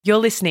You're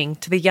listening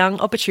to the Young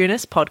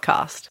Opportunist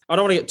podcast. I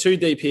don't want to get too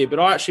deep here, but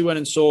I actually went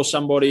and saw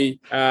somebody.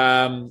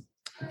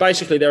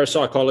 Basically, they're a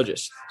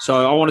psychologist.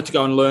 So I wanted to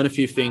go and learn a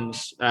few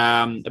things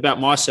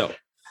about myself.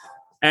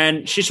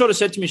 And she sort of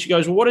said to me, she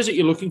goes, well, what is it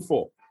you're looking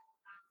for?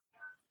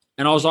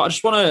 And I was like,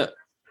 I want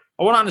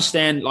to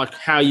understand like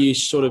how you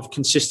sort of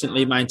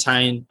consistently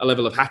maintain a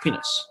level of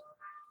happiness.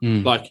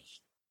 Like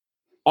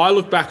I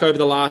look back over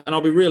the last, and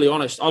I'll be really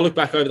honest, I look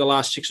back over the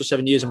last 6 or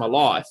 7 years of my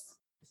life.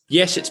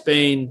 Yes, it's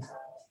been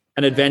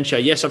an adventure.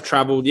 Yes, I've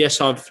traveled.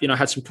 Yes, I've,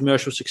 had some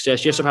commercial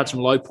success. Yes, I've had some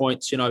low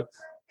points,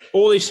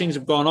 all these things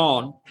have gone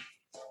on.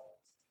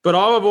 But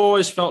I've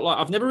always felt like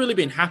I've never really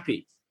been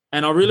happy.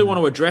 And I really want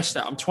to address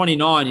that. I'm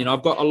 29,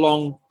 I've got a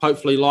long,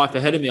 hopefully, life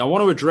ahead of me. I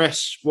want to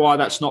address why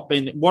that's not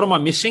been, what am I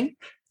missing?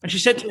 And she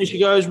said to me, she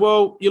goes,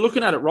 well, you're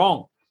looking at it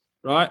wrong,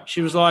 right?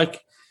 She was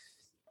like,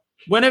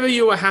 whenever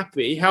you were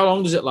happy, how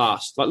long does it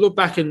last? Like look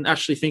back and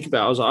actually think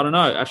about it. I was like, I don't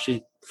know,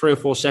 actually 3 or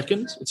 4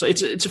 seconds.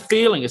 It's a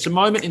feeling. It's a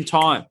moment in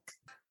time.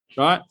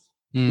 Right?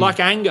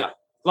 Like anger,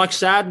 like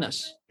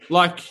sadness,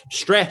 like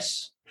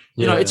stress.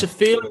 It's a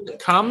feeling that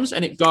comes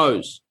and it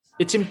goes.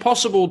 It's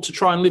impossible to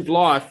try and live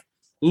life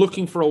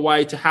looking for a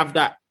way to have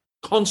that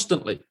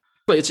constantly.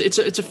 It's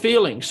a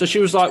feeling. So she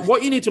was like,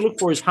 what you need to look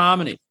for is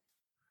harmony.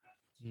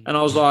 And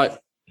I was like,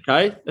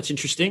 okay, that's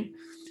interesting.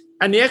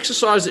 And the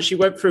exercise that she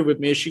went through with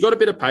me is she got a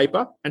bit of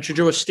paper and she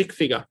drew a stick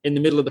figure in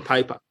the middle of the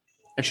paper.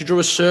 And she drew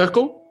a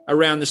circle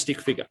around the stick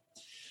figure.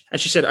 And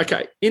she said,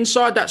 okay,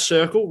 inside that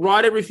circle,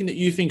 write everything that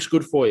you think is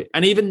good for you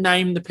and even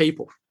name the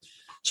people.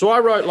 So I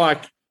wrote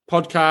like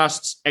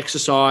podcasts,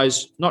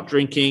 exercise, not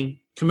drinking,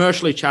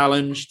 commercially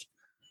challenged,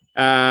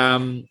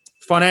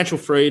 financial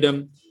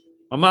freedom,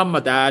 my mum, my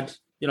dad,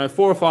 4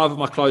 or 5 of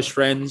my close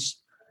friends.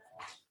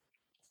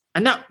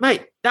 And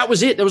that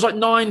was it. There was like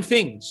 9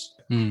 things,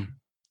 right?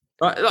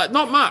 Like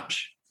not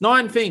much,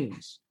 9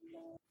 things.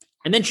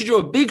 And then she drew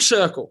a big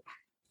circle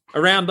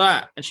around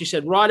that. And she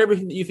said, write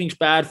everything that you think is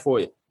bad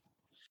for you.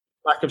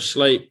 Lack of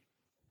sleep,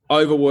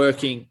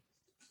 overworking,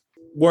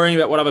 worrying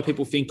about what other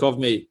people think of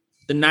me,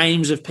 the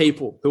names of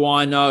people who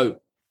I know.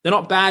 They're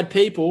not bad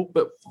people,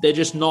 but they're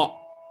just not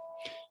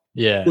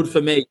good for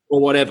me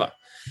or whatever.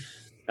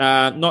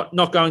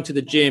 Not going to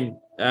the gym,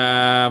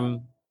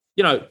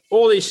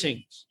 all these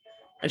things.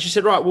 And she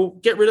said, right, well,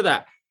 get rid of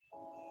that.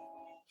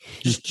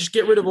 Just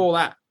get rid of all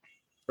that,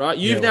 right?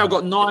 You've now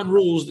got 9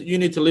 rules that you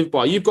need to live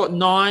by. You've got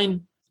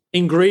 9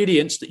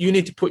 ingredients that you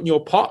need to put in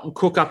your pot and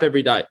cook up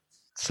every day.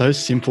 So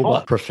simple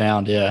but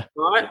profound, yeah.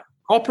 Right?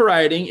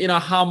 Operating in a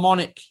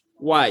harmonic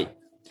way.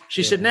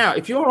 She said, now,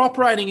 if you're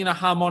operating in a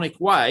harmonic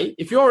way,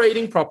 if you're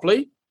eating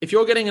properly, if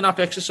you're getting enough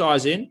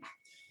exercise in,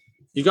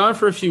 you're going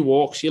for a few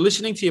walks, you're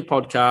listening to your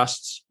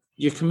podcasts,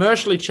 you're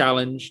commercially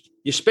challenged,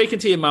 you're speaking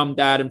to your mum,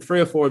 dad, and 3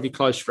 or 4 of your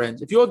close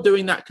friends. If you're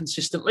doing that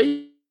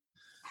consistently,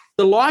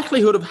 the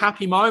likelihood of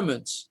happy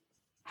moments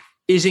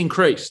is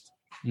increased.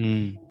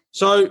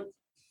 So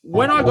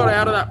when I got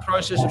out of that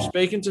process of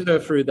speaking to her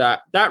through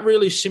that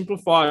really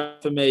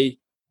simplified for me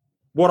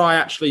what I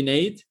actually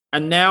need.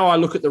 And now I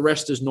look at the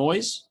rest as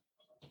noise.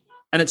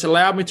 And it's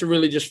allowed me to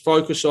really just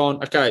focus on,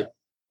 okay,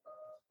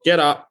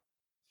 get up,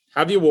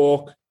 have your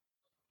walk,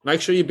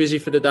 make sure you're busy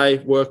for the day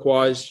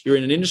work-wise. You're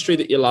in an industry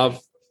that you love.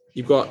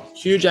 You've got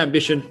huge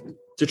ambition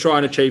to try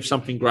and achieve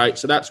something great.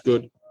 So that's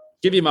good.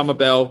 Give your mum a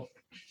bell.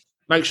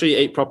 Make sure you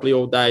eat properly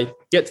all day.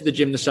 Get to the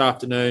gym this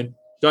afternoon.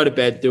 Go to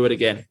bed. Do it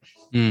again.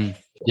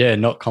 Yeah,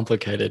 not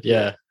complicated,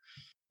 yeah.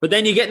 But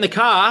then you get in the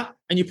car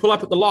and you pull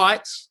up at the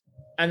lights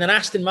and an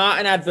Aston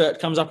Martin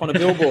advert comes up on a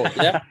billboard,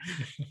 yeah?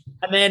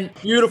 And then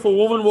beautiful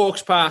woman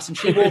walks past and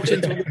she walks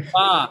into a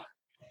bar,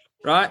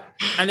 right?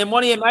 And then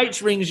one of your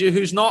mates rings you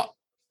who's not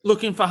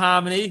looking for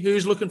harmony,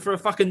 who's looking for a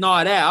fucking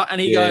night out, and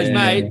he goes,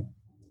 mate,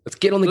 let's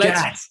get on the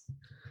gas.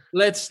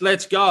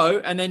 Let's go.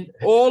 And then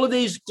all of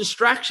these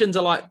distractions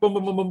are like boom,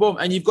 boom, boom, boom, boom.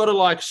 And you've got to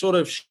like sort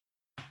of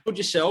put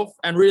yourself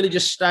and really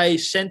just stay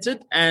centered.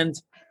 And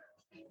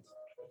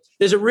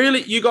there's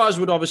you guys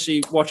would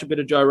obviously watch a bit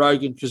of Joe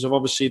Rogan because of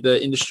obviously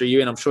the industry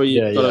you're in. I'm sure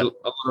you've got a lot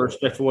of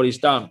respect for what he's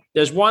done.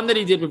 There's one that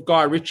he did with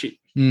Guy Ritchie.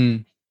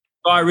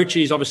 Guy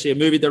Ritchie is obviously a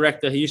movie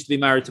director. He used to be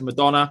married to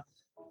Madonna.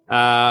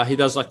 He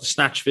does like the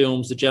Snatch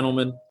films, The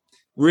Gentleman.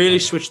 Really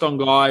switched on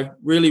guy,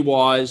 really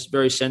wise,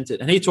 very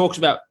centered. And he talks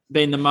about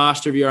being the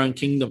master of your own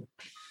kingdom.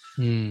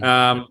 And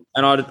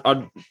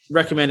I'd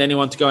recommend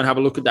anyone to go and have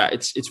a look at that.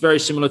 It's very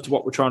similar to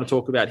what we're trying to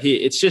talk about here.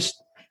 It's just,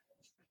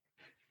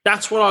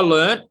 that's what I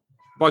learned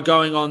by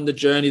going on the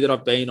journey that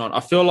I've been on. I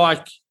feel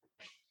like,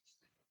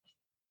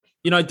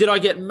 did I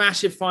get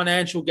massive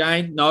financial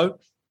gain? No.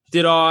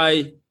 Did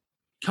I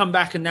come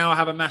back and now I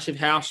have a massive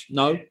house?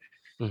 No.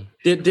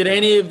 Did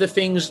any of the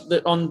things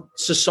that on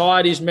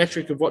society's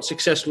metric of what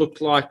success looked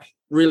like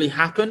really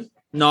happen?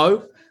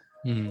 No.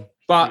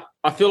 But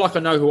I feel like I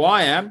know who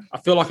I am. I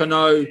feel like I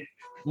know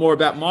more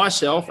about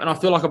myself, and I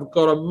feel like I've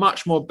got a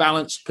much more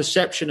balanced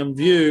perception and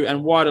view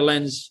and wider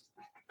lens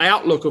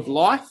outlook of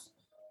life,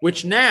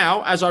 which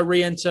now, as I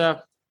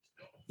re-enter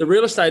the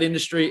real estate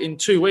industry in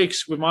 2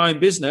 weeks with my own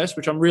business,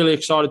 which I'm really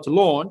excited to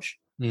launch,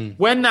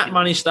 when that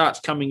money starts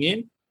coming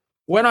in,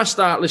 when I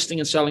start listing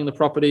and selling the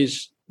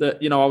properties that,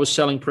 I was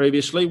selling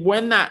previously,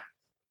 when that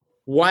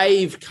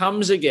wave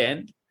comes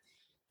again,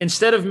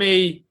 instead of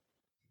me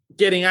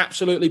getting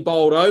absolutely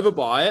bowled over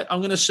by it, I'm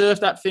going to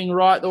surf that thing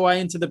right the way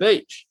into the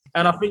beach.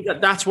 And I think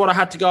that's what I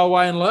had to go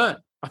away and learn.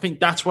 I think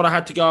that's what I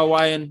had to go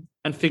away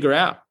and figure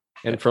out.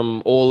 And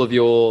from all of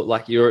your,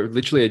 you're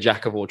literally a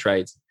jack of all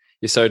trades.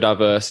 You're so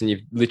diverse and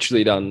you've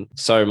literally done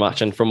so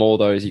much. And from all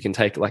those, you can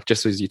take,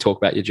 just as you talk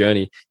about your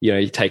journey,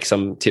 you take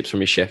some tips from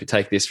your chef, you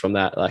take this from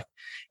that,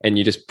 and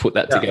you just put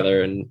that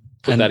together and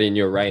put that in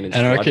your reign. And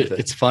I reckon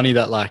it's funny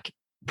that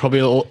probably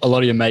a lot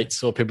of your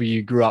mates or people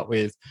you grew up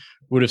with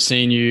would have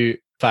seen you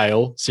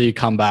fail, so you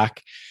come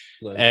back,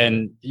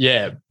 and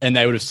they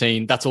would have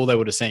seen, that's all they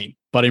would have seen.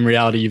 But in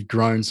reality, you've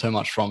grown so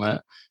much from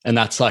it. And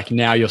that's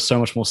now you're so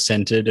much more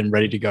centered and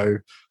ready to go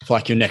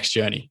for your next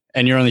journey.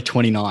 And you're only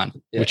 29,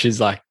 which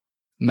is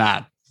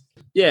mad.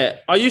 Yeah.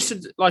 I used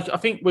to I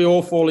think we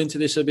all fall into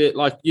this a bit.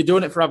 You're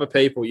doing it for other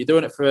people. You're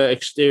doing it for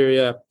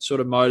exterior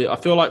sort of motive. I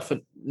feel like for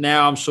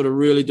now I'm sort of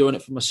really doing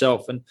it for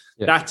myself. And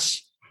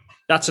that's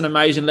an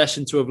amazing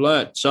lesson to have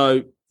learned.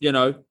 So,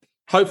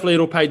 hopefully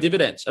it'll pay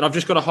dividends. And I've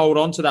just got to hold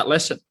on to that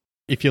lesson.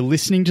 If you're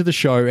listening to the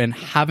show and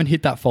haven't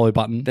hit that follow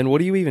button, then what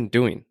are you even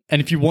doing?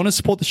 And if you want to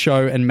support the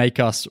show and make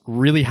us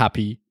really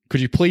happy, could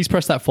you please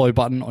press that follow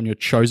button on your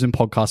chosen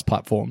podcast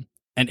platform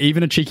and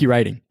even a cheeky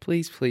rating?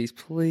 Please, please,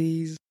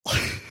 please.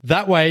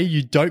 That way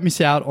you don't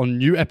miss out on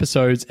new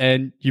episodes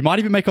and you might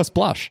even make us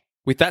blush.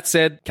 With that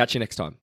said, catch you next time.